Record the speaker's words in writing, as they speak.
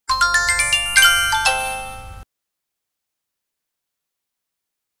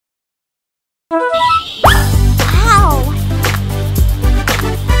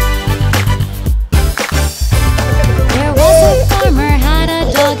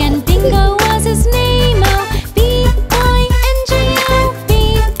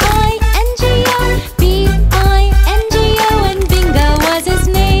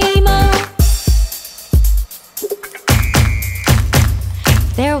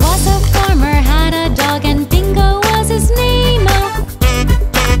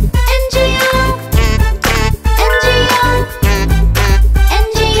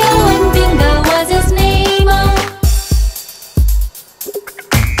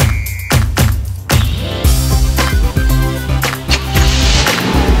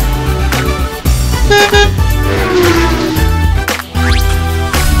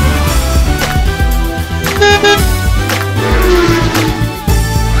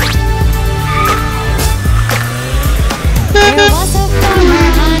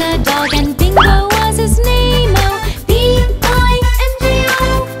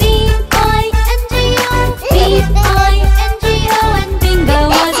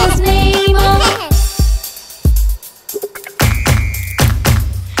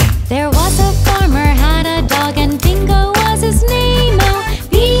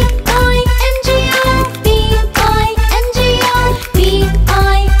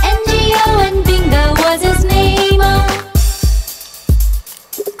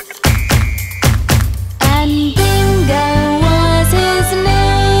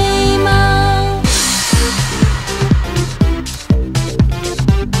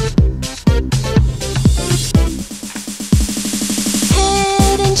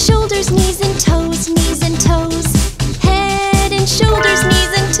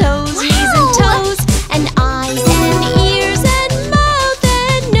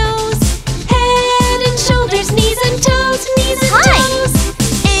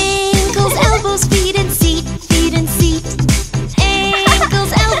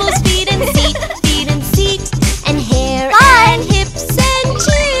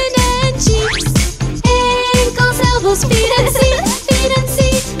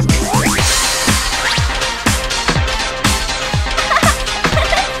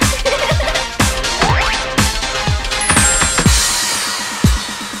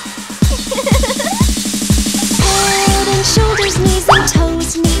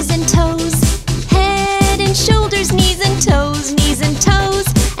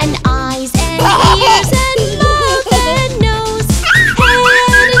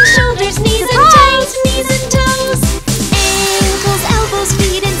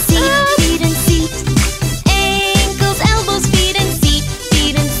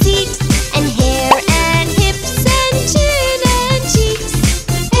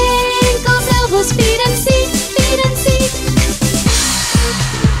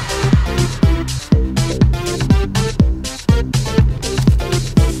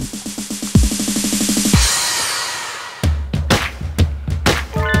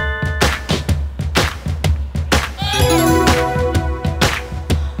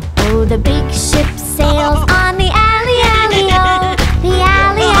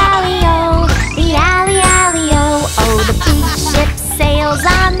sails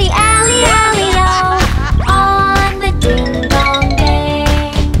on the alley, alley-o, on the ding-dong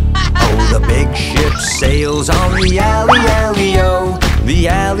day. Oh, the big ship sails on the alley, alley-o, the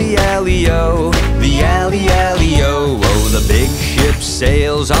alley, alley-o, the alley, alley-o. Oh, the big ship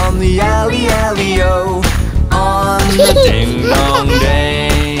sails on the alley, alley-o, on the ding-dong day.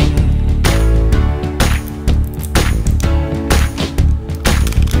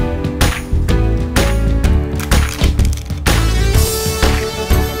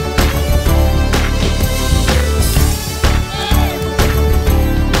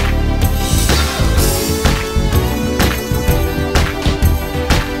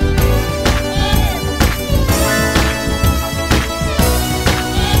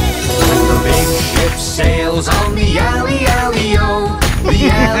 Sails on the alley, alley-o, the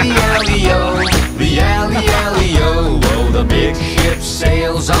alley, alley-o, the alley, alley-o. Oh, the big ship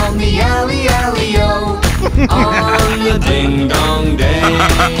sails on the alley, alley-o, on the ding-dong day.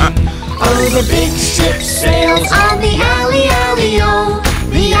 Oh, the big ship sails on the alley, alley-o,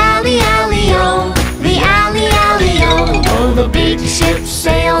 the alley, alley-o, the alley, alley-o. Oh, the big ship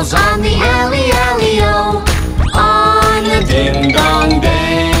sails on the alley, alley-o, on the ding-dong day.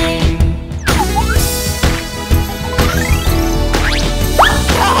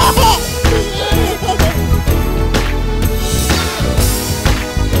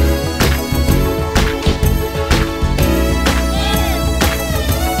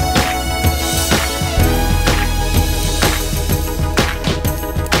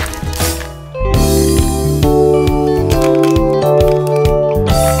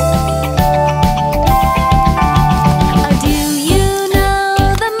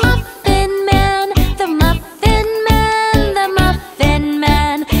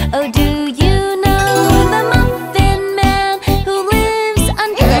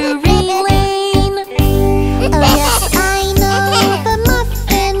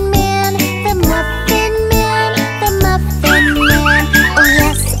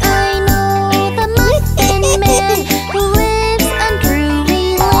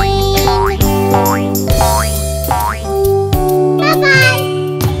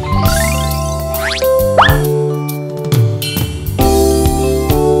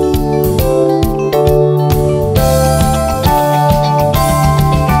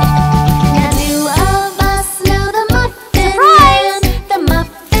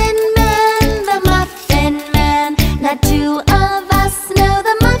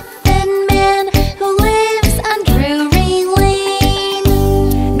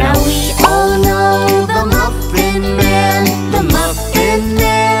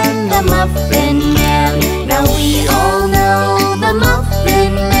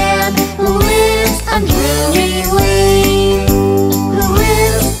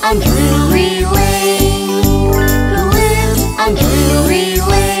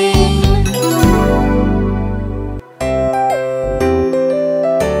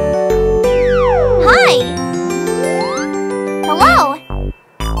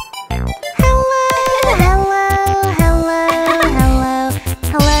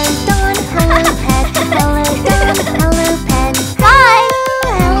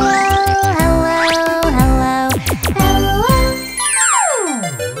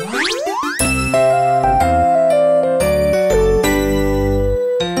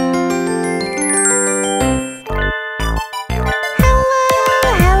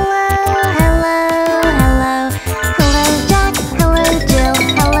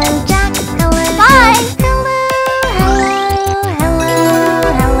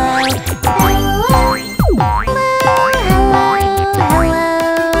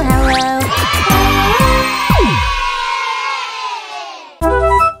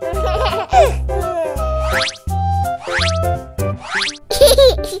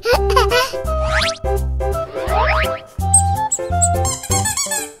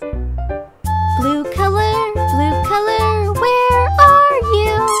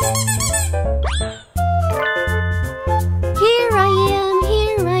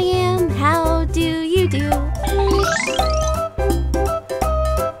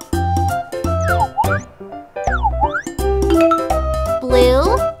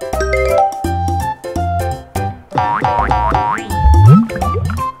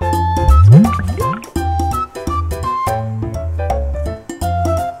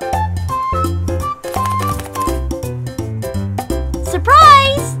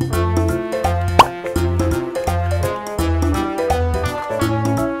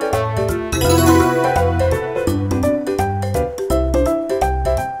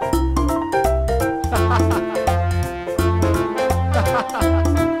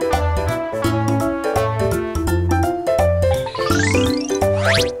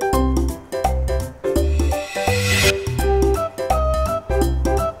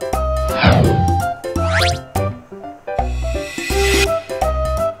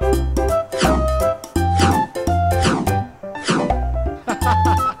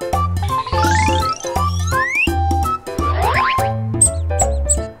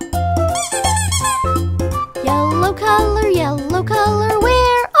 Yellow color,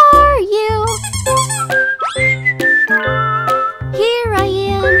 where are you? Here I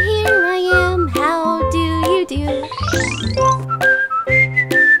am, how do you do?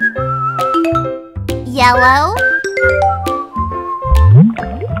 Yellow.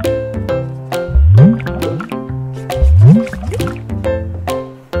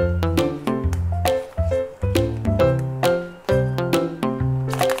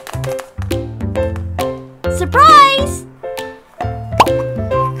 Surprise!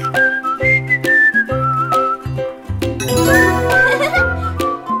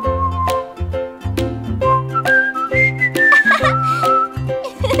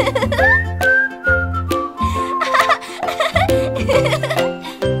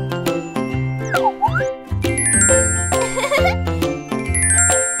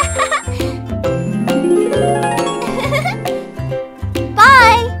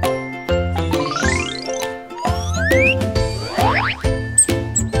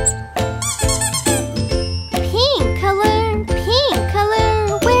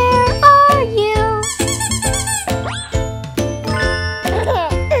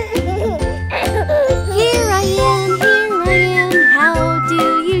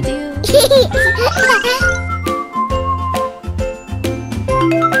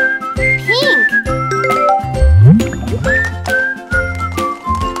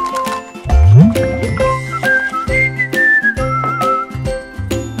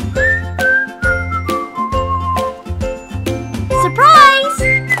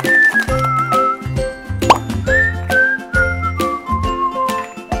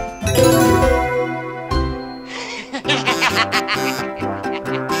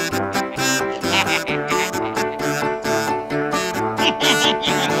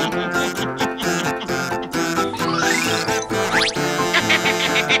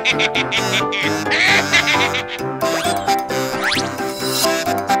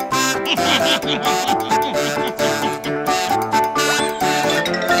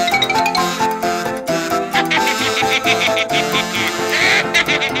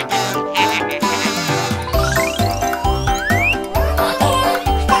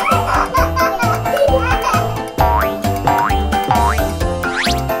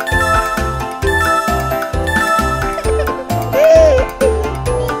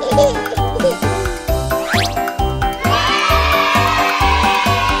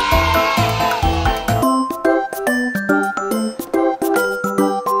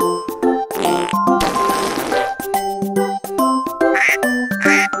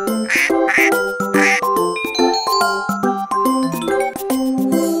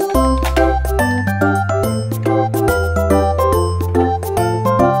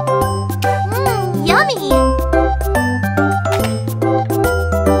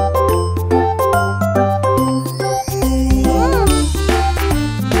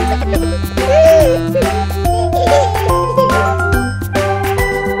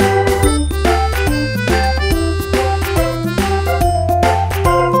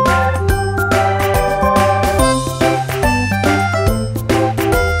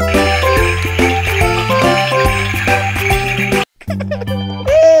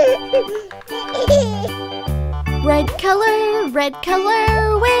 Red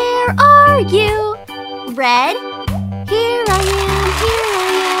color, where are you? Red? Here I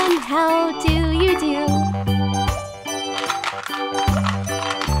am, how do you do?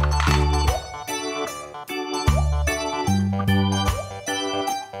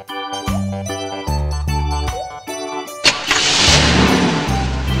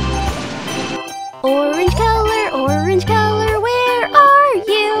 Orange color, where are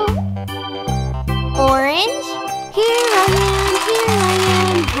you? Orange? Here I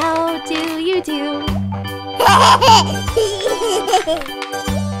am, how do you do?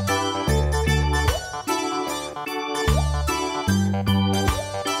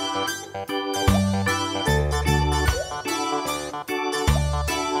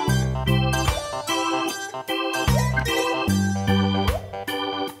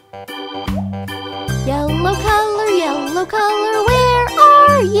 Yellow color, where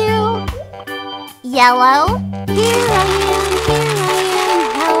are you? Yellow? Here I am,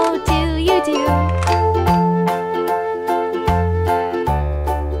 how do you do?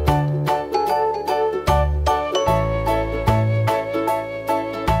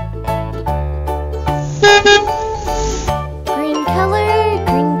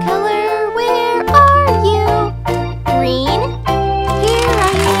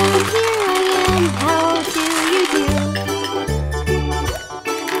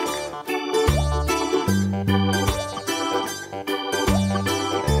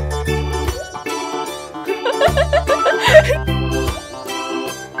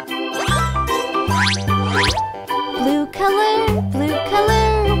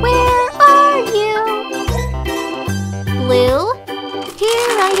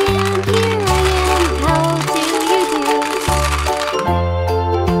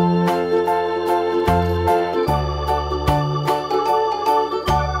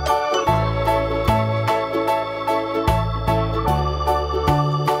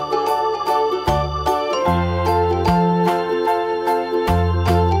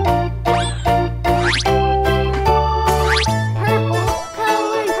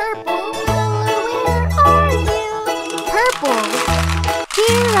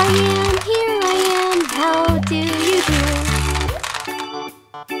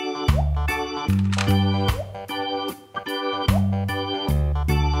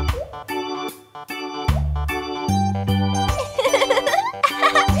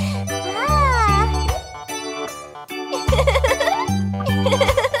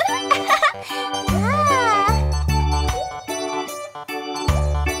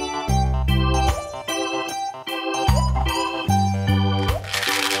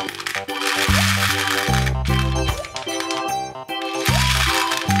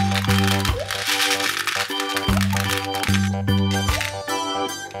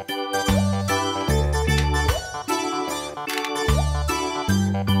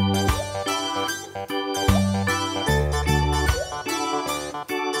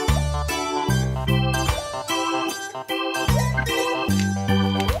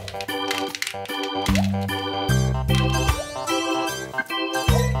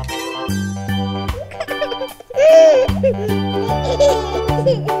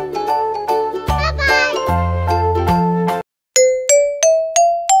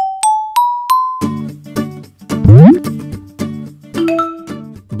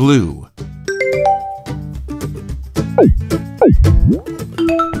 Blue.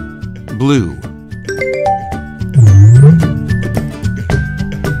 Blue.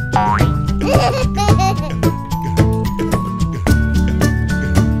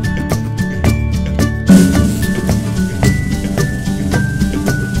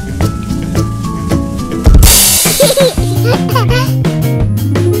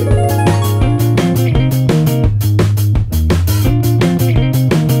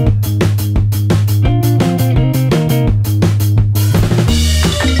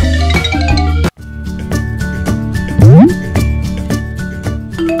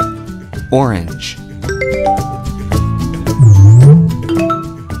 Orange.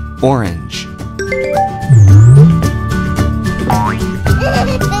 Orange.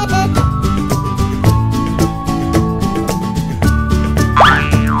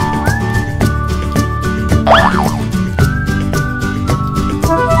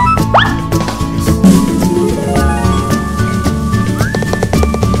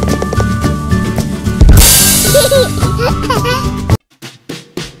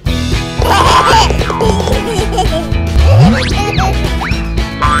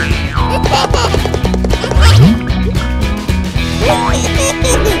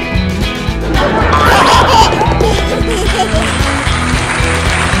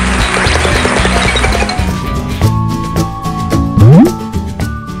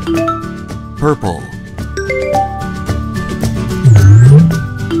 Purple.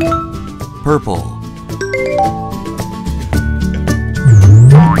 Purple.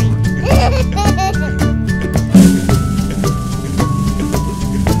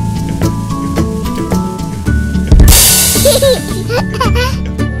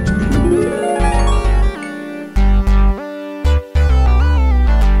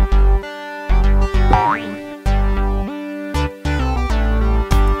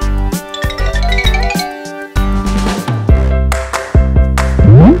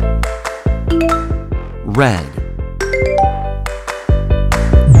 Red.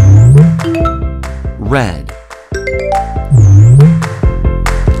 Red.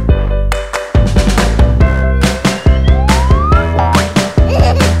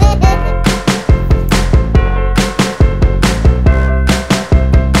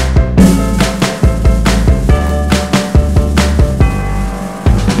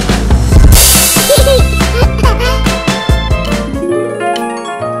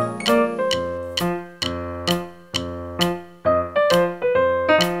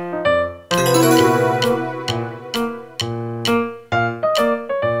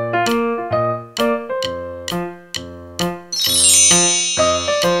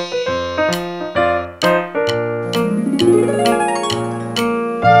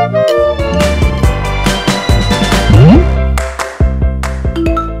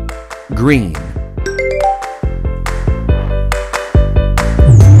 Green.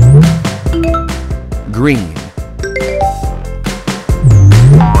 Green.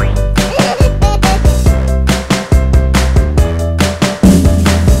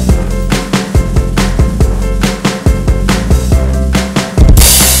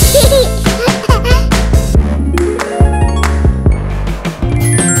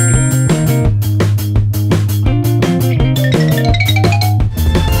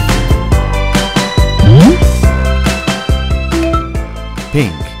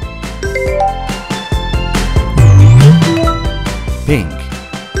 Pink. Pink.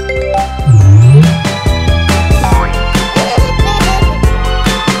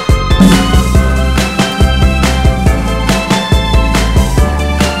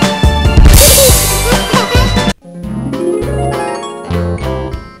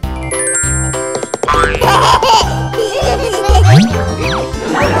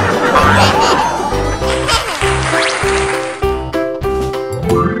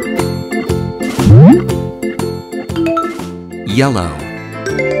 Yellow.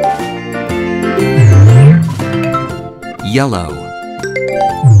 Yellow.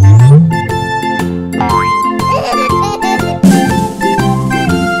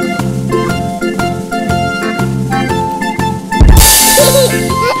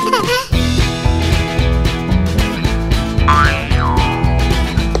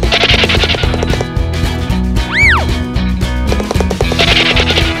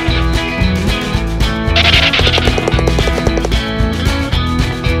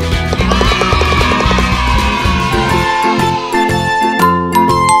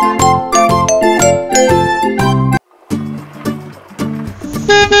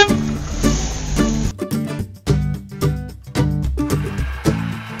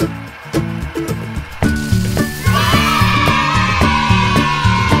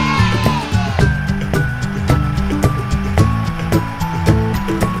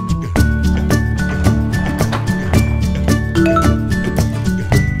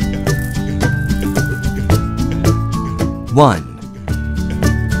 1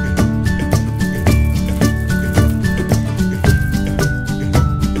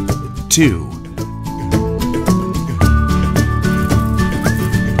 2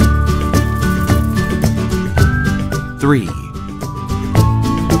 3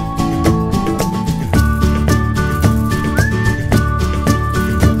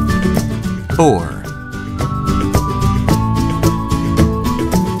 4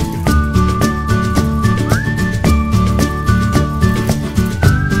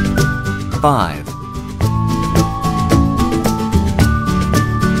 5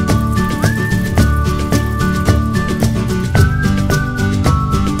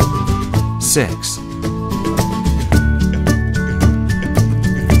 6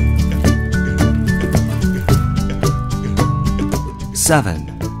 7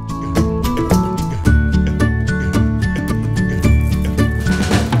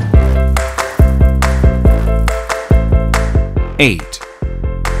 8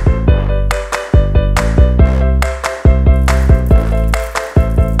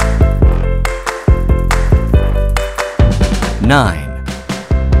 9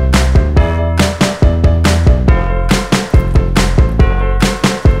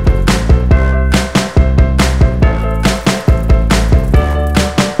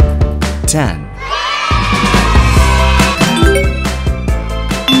 10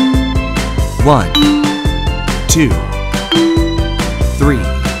 1 2 3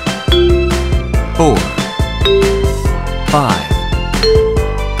 4 5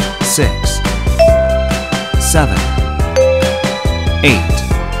 6 7 8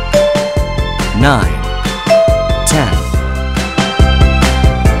 9 10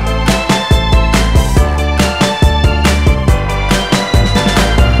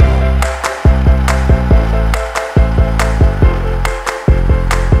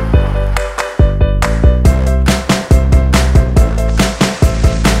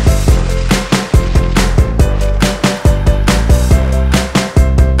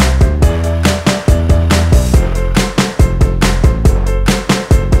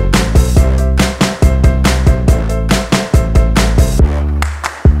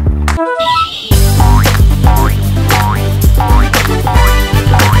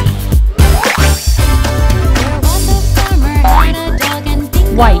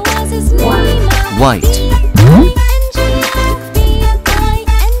 White. White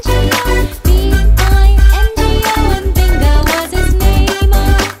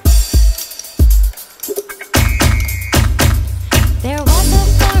There was a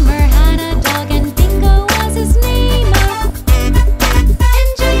farmer had a dog and Bingo was his name.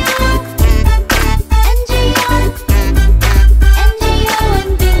 N-G-O, N-G-O, N-G-O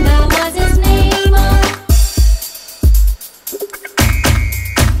and Bingo was his name.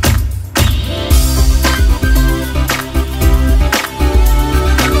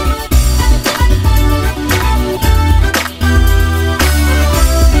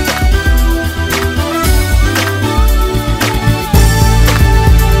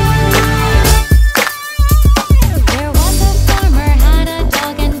 There was a farmer had a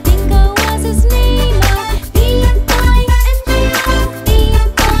dog and Bingo was his name. B-I-N-G-O,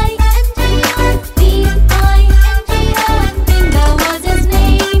 B-I-N-G-O, B-I-N-G-O and Bingo was his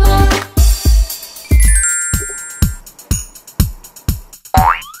name.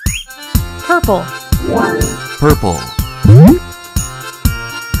 Purple. Purple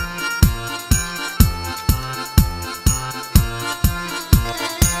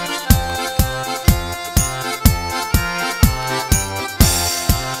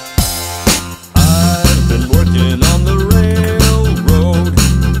I've been working on the railroad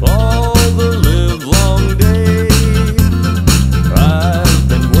all the livelong day. I've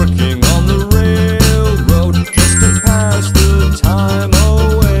been working on the railroad just to pass the time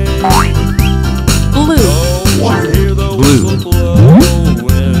away. Blue. Don't you hear the Blue. whistle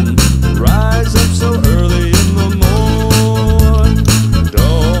blowing? Rise up so early in the morn.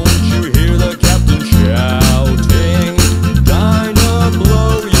 Don't you hear the captain shouting? Dinah,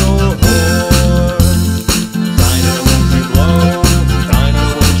 blow your horn. Dinah, won't you blow? Dinah,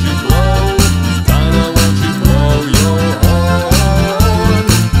 won't you blow? Dinah, won't you blow your horn?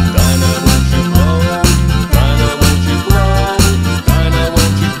 Dinah, won't you blow? Dinah, won't you blow? Dinah,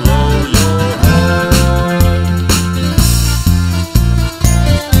 won't you blow your horn?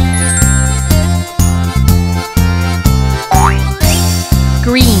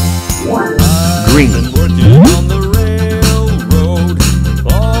 Green. Green I've been working on the railroad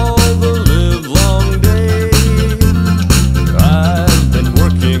all the livelong day. I've been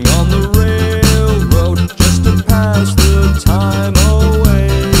working on the railroad just to pass the time away.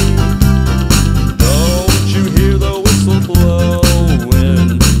 Don't you hear the whistle blow?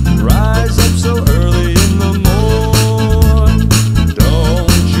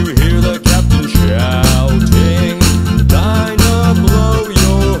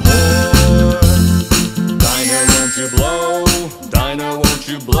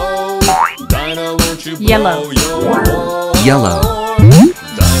 Yellow. Yellow.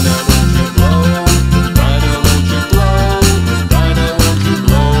 Dinah, won't you blow? Dinah, won't you blow? Dinah, won't you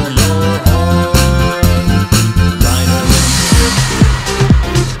blow your horn? Dinah,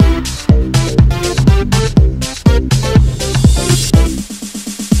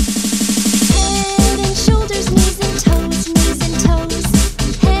 Head and shoulders, knees and toes, knees and toes.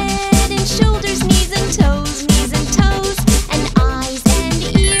 Head and shoulders, knees and toes, knees and toes. And eyes and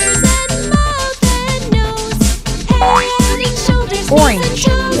ears and mouth and nose. Head and shoulders, Orange. knees and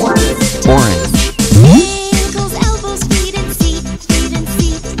toes, knees and toes. Orange. Ankles, elbows, feet and seat, feet and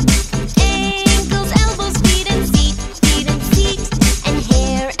seat. Ankles, elbows, feet and seat, feet and seat. And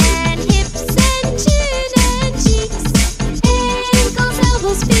hair and hips and chin and cheeks. Ankles,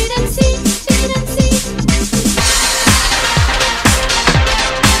 elbows, feet and seat, feet and seat.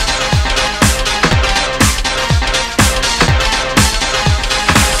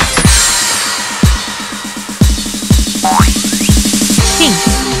 Pink.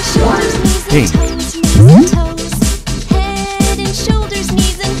 Pink. Head and shoulders,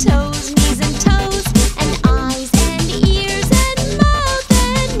 knees and toes, knees and toes. And eyes and ears and mouth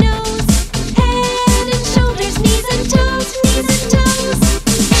and nose. Head and shoulders, knees and toes, knees and toes.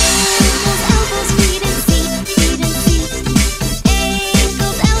 Ankles, elbows, feet and seat, feet and seat.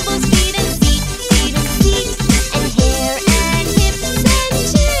 Ankles, elbows, feet and seat, feet and seat. And hair and hips and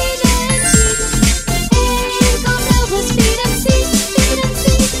chin and cheeks. Ankles, elbows, feet and seat, feet and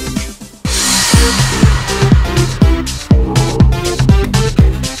seat.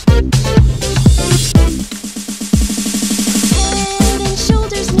 Head and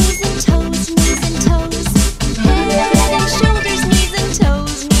shoulders, knees and toes, knees and toes. Head and shoulders, knees and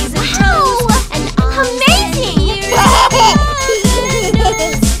toes, knees and toes. And amazing!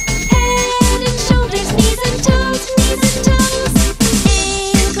 Head and shoulders, knees and toes, knees and toes.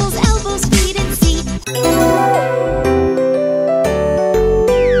 Ankles, elbows, feet and seat.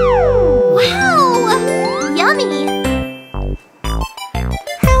 Wow! Yummy!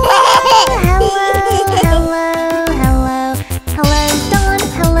 Hello, Dawn,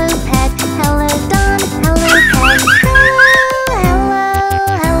 hello, Pet, hello, Dawn, hello, Pet.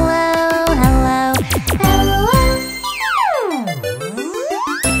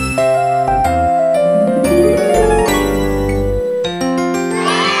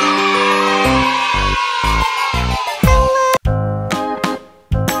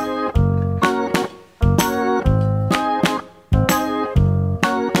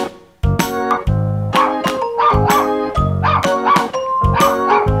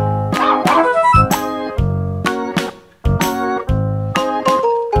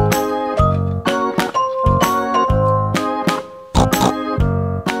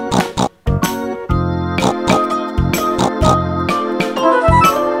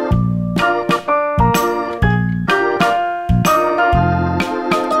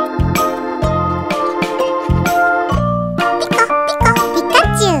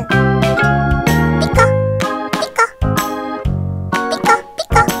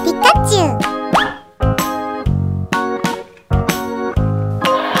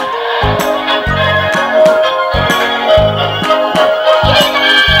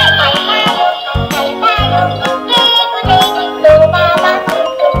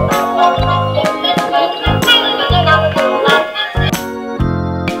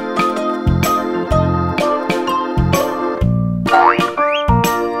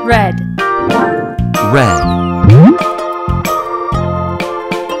 Red. Red.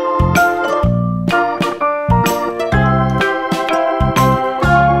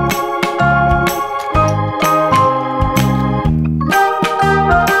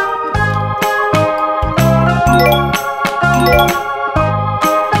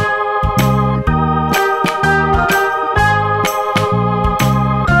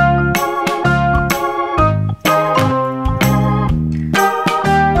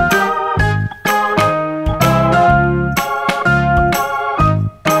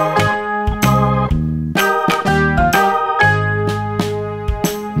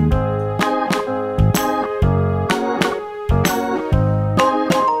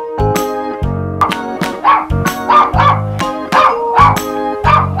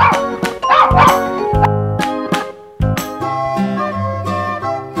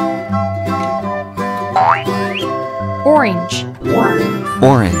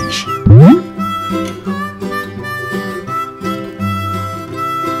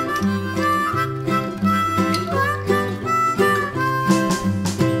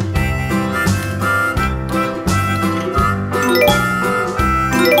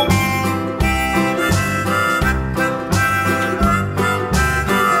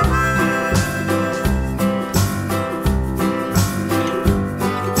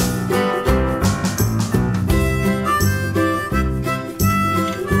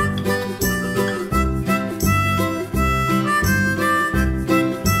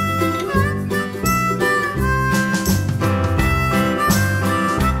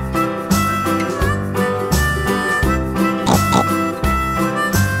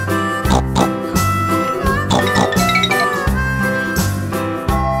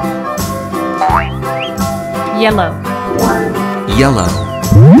 Yellow. Yellow.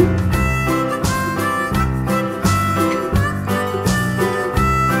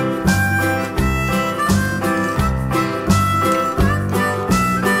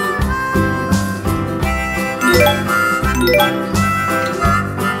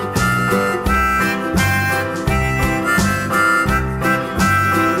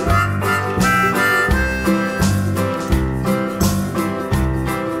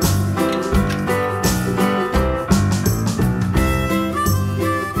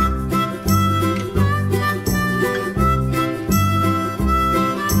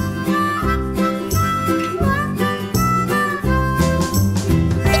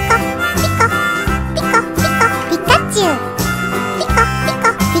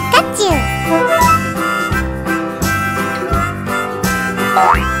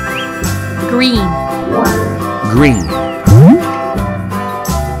 Green. Green.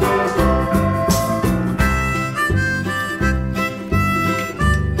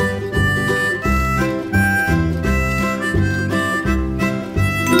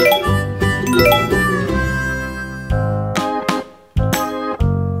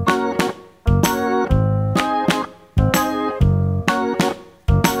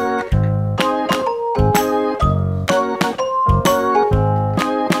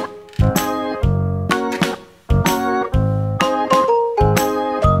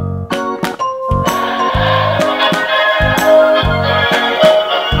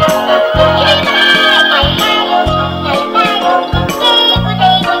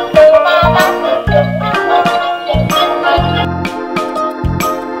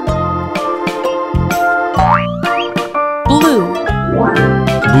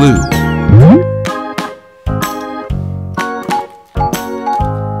 Blue.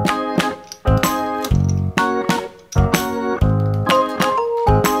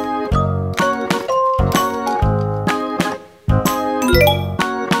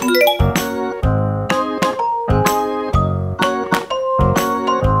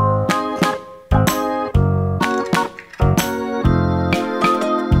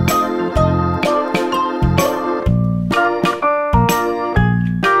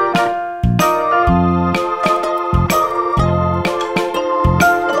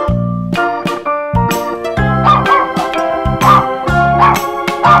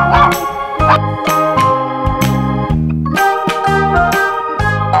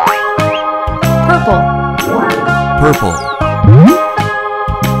 Purple.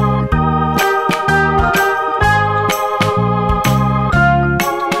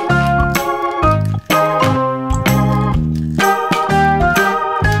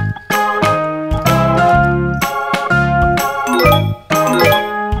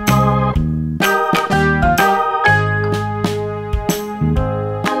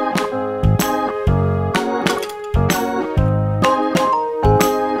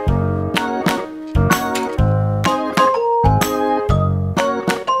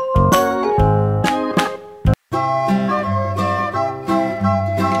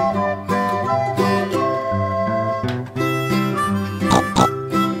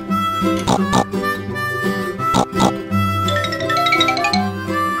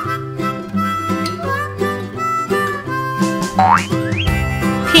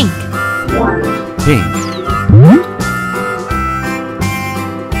 Pink. Pink.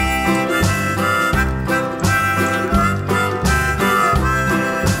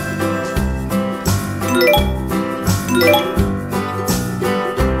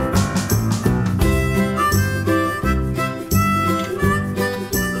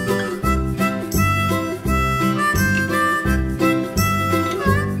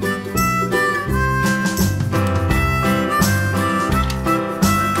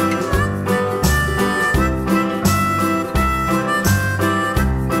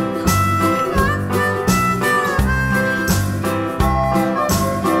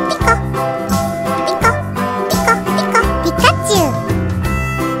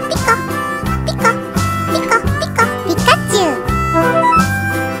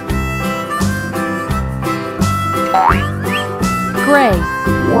 Gray.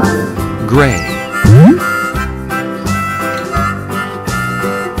 Gray.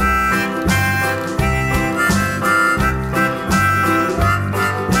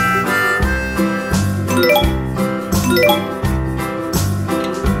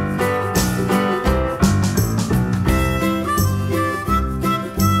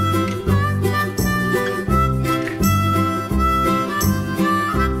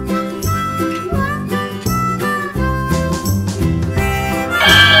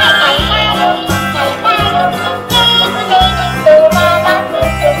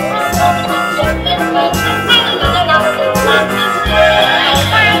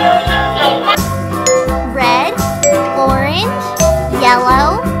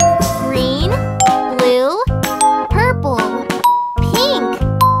 green, blue, purple, pink,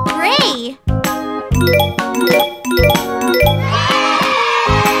 gray.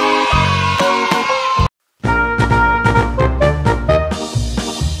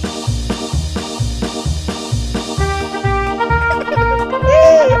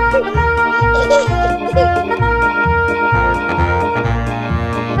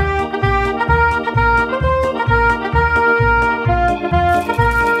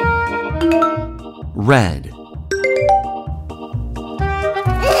 Red.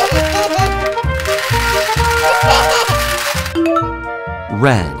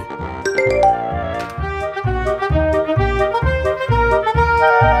 Red.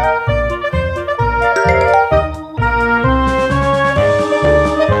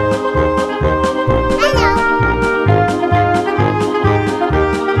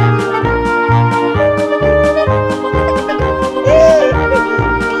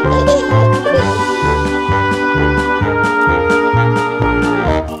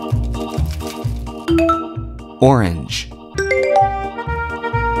 Orange.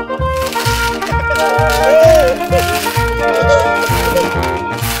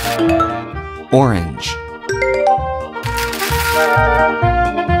 Orange.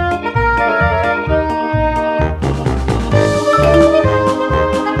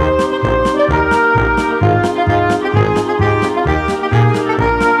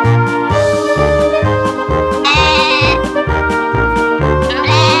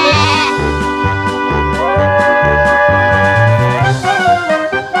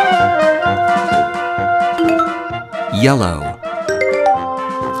 Yellow.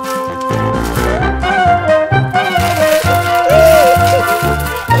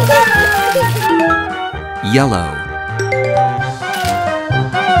 Yellow.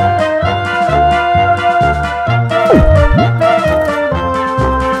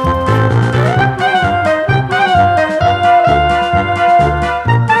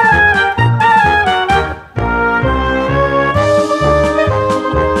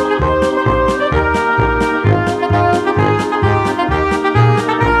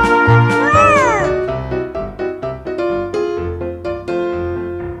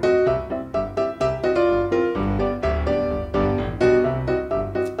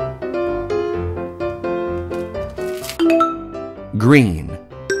 Green.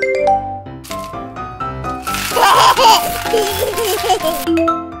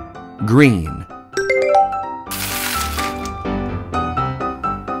 Green.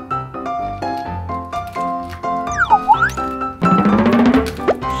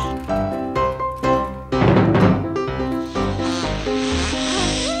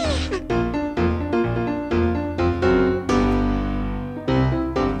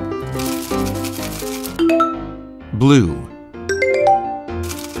 Blue.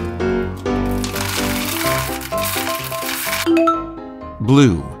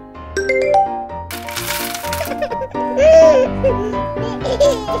 Blue.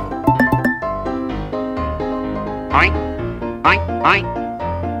 Oink, oink, oink.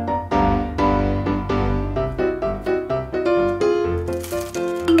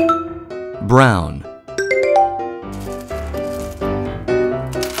 Brown.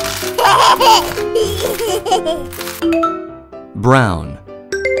 Brown.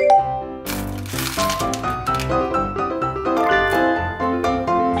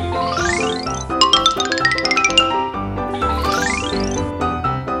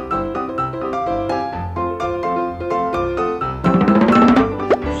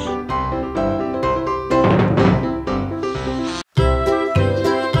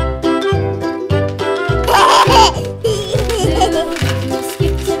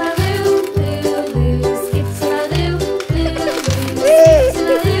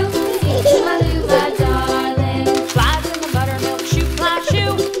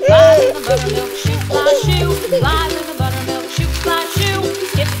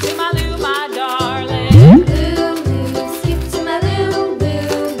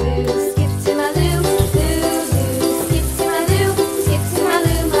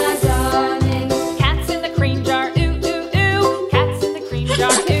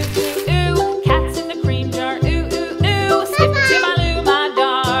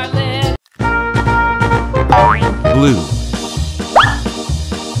 Blue.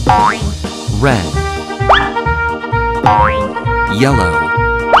 Red. Yellow.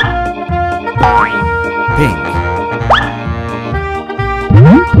 Pink.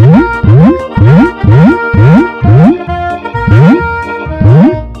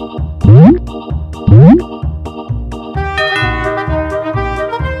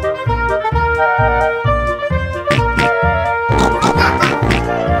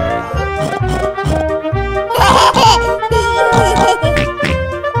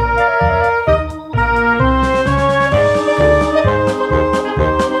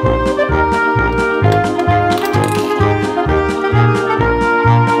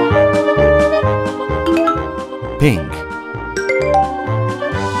 Pink.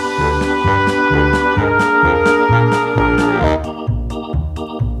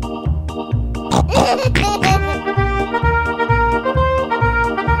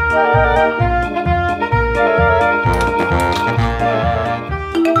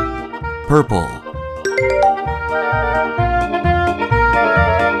 Purple.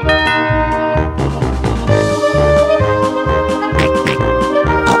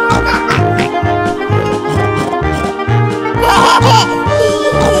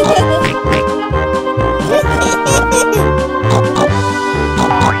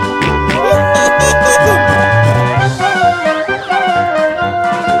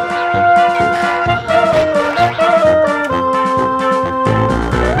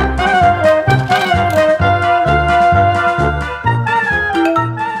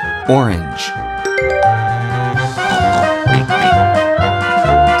 Orange.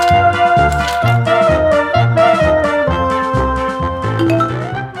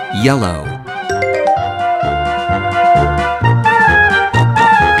 Yellow.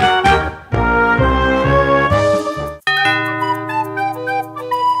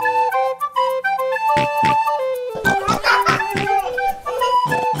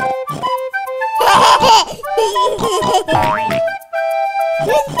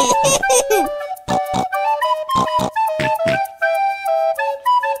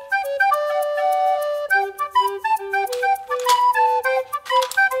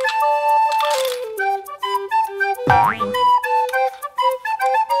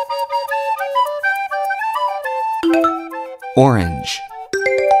 Orange.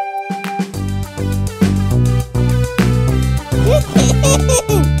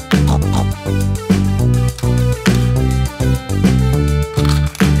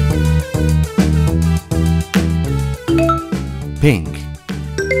 Pink.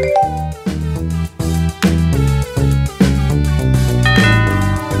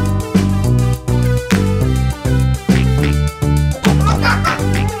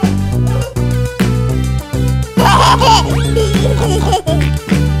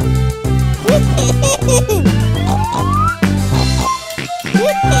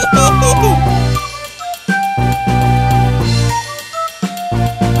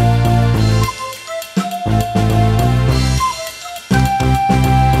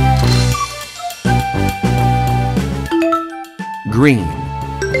 Green.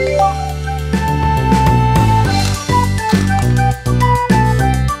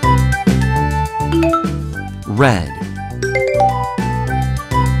 Red.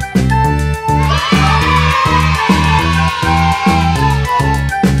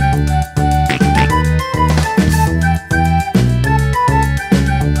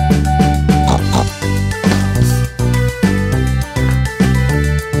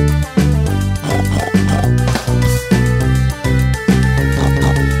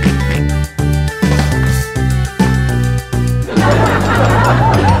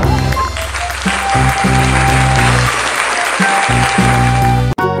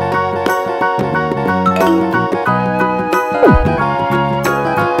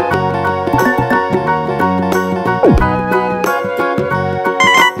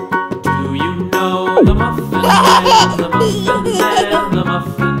 The Muffin Man, the Muffin Man, the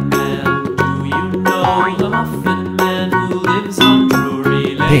Muffin Man. Do you know the Muffin Man who lives on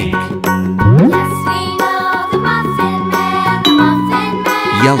Drury Lane? Pink. Yes, we know the Muffin Man, the Muffin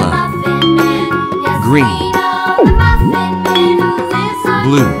Man, Yellow. the Muffin Man. Yes, Green. we know the Muffin Man who lives on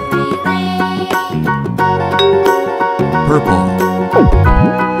Blue. Drury Lane. Purple.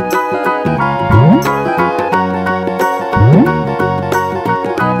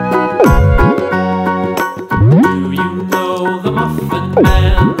 Do you know the Muffin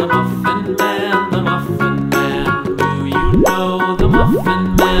Man, the Muffin Man, the Muffin Man? Do you know the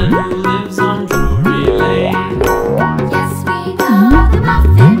Muffin Man who lives on Drury Lane? Yes, we know the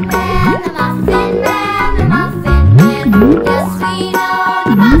Muffin Man, the Muffin Man, the Muffin Man. Yes, we know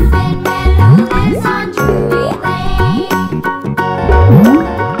the Muffin Man who lives on Drury Lane.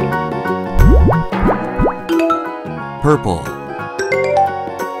 Purple.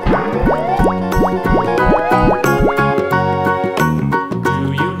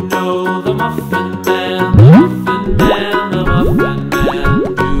 Do you know the Muffin Man, the Muffin Man, the Muffin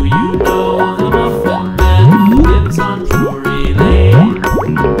Man? Do you know the Muffin Man who lives on Drury Lane?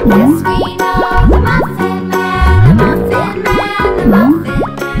 Yes, we know the Muffin Man, the Muffin Man, the Muffin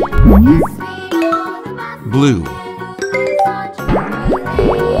Man. Yes, we know the Muffin Blue. Man who lives on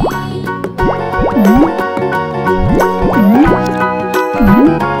Drury Lane.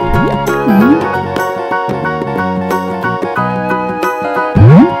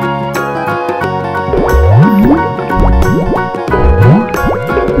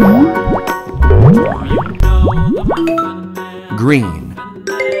 Green. The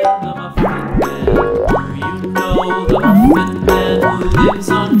Muffin Man who lives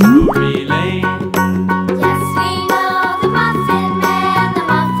on Drury Lane. Yes, we know the Muffin Man, the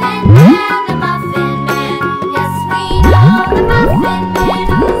Muffin Man, the Muffin Man. Yes, we know the Muffin Man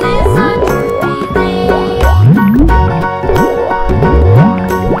who lives on Drury Lane.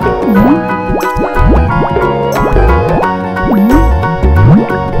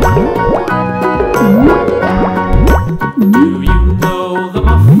 Do you know the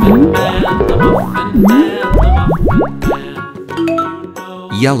Muffin Man, the Muffin Man, the Muffin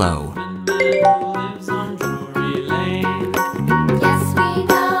Man? Yellow. Who lives on Drury Lane? Yes, we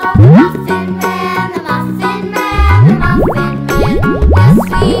know the Muffin Man, the Muffin Man, the Muffin Man. Yes,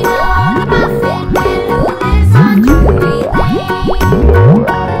 we know the Muffin Man who lives on Drury Lane.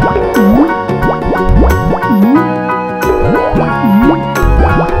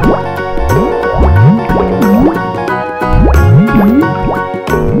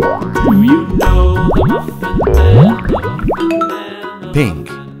 Do you know the Muffin Man, the Muffin Man, the Pink.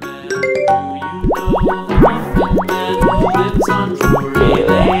 Muffin Man who lives on Drury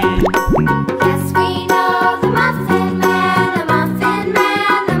Lane? Yes, we know the Muffin Man, the Muffin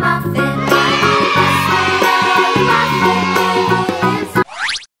Man, the Muffin Man. Yes, we know the Muffin Man who lives on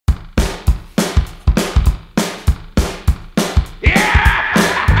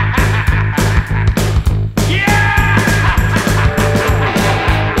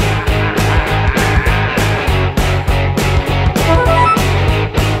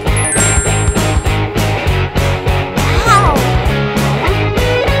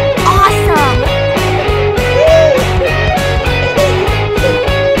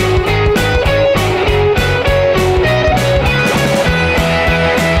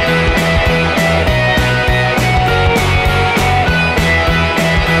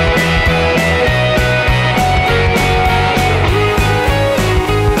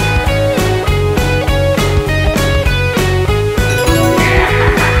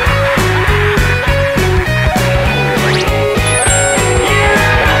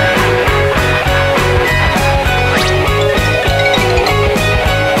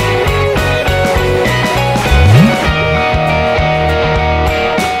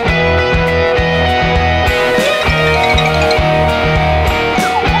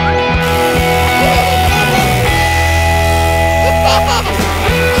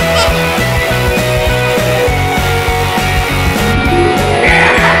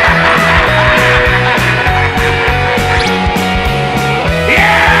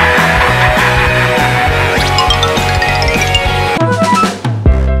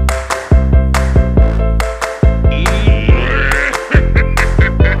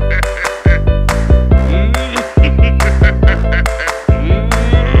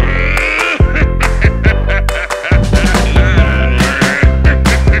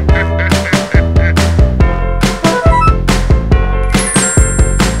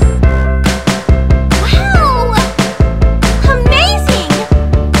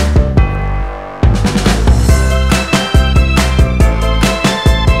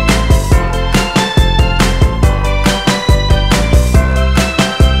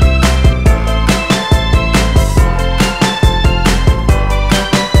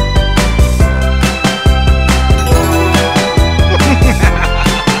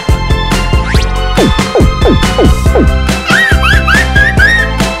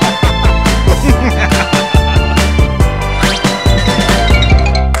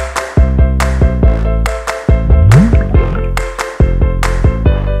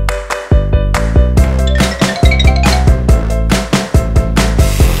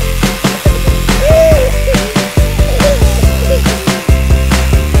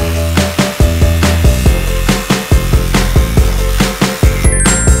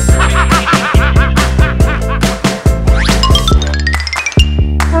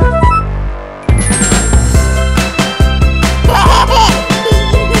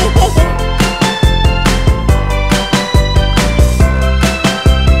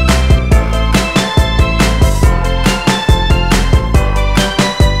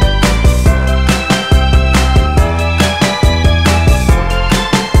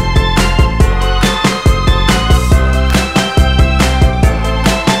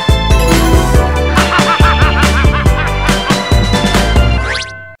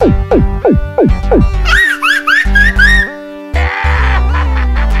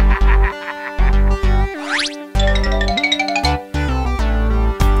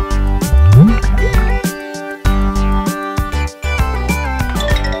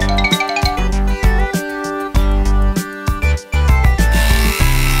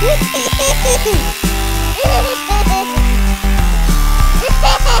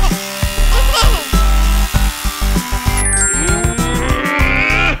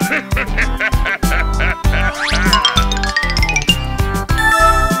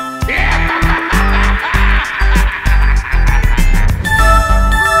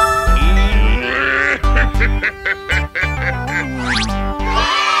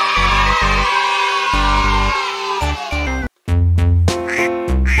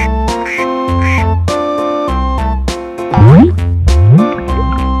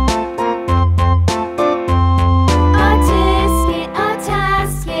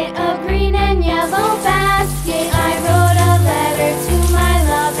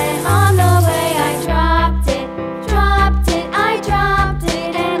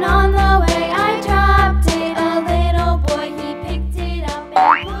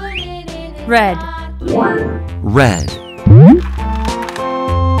Red. Red.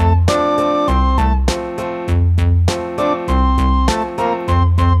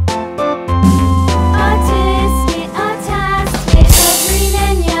 A tisket, a tasket, a green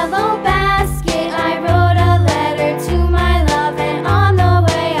and yellow basket. I wrote a letter to my love, and on the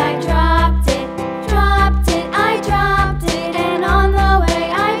way I dropped it, I dropped it, and on the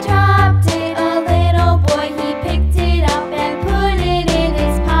way I dropped it. A little boy, he picked it up and put it in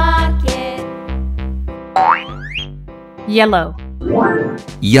his pocket. Yellow.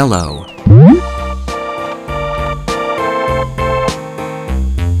 Yellow.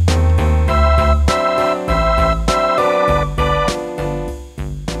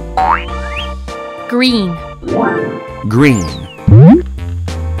 Green. Green.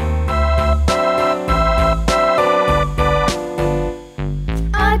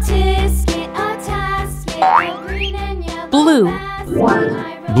 A tisket, a tasket, a green and yellow Blue. basket.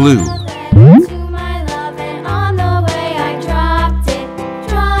 I wrote Blue. a letter to my love, and on the way I dropped it,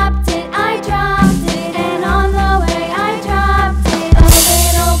 I dropped it, and on the way I dropped it. A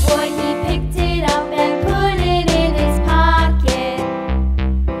little boy, he picked it up and put it in his pocket.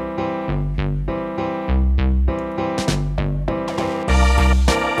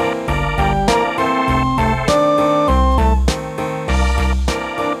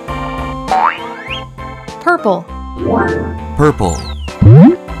 Purple. Purple.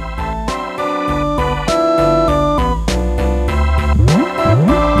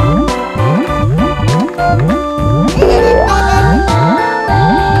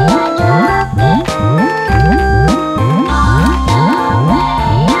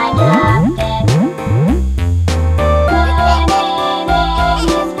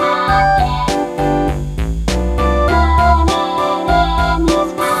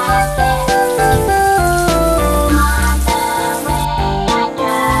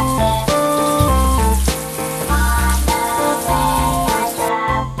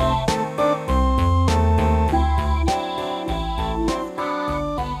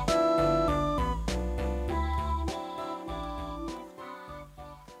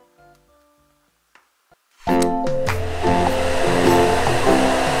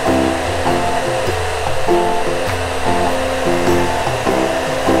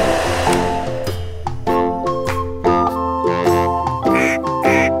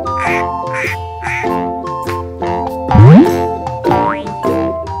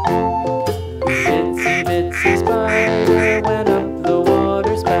 Itsy bitsy spider went up the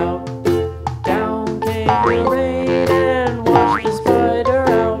water spout. Down came the rain and washed the spider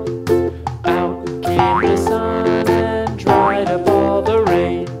out. Out came the sun and dried up all the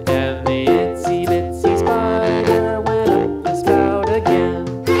rain. And the itsy bitsy spider went up the spout again.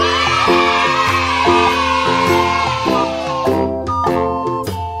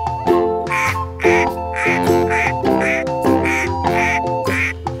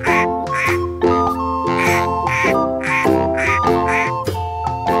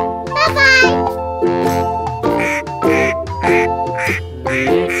 The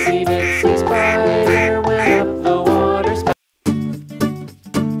itsy bitsy spider went up the water spout.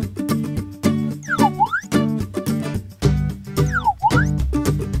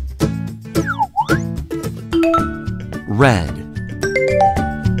 Red.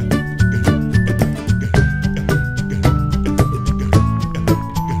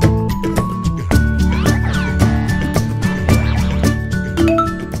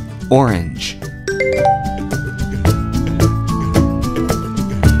 Orange.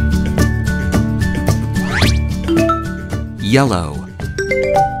 Yellow.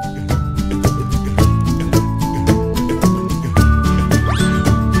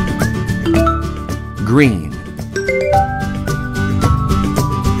 Green.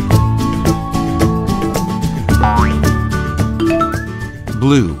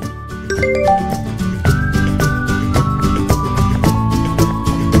 Blue.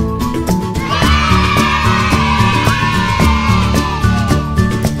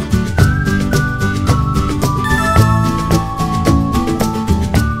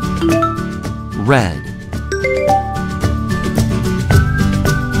 Red.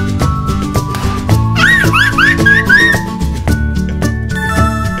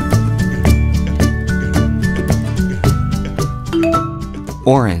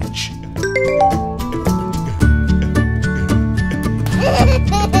 Orange.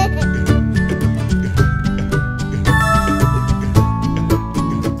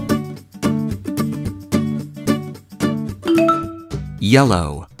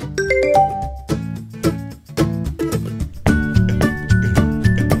 Yellow.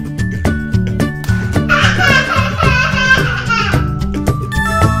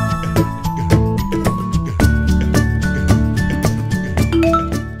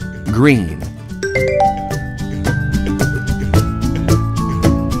 Green.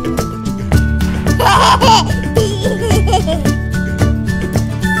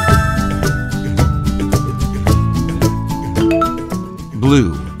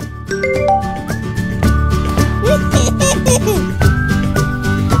 Blue.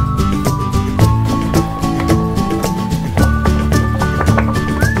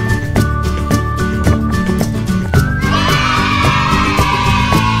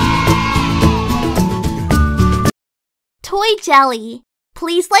 Toy Jelly.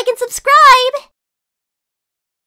 Please like and subscribe!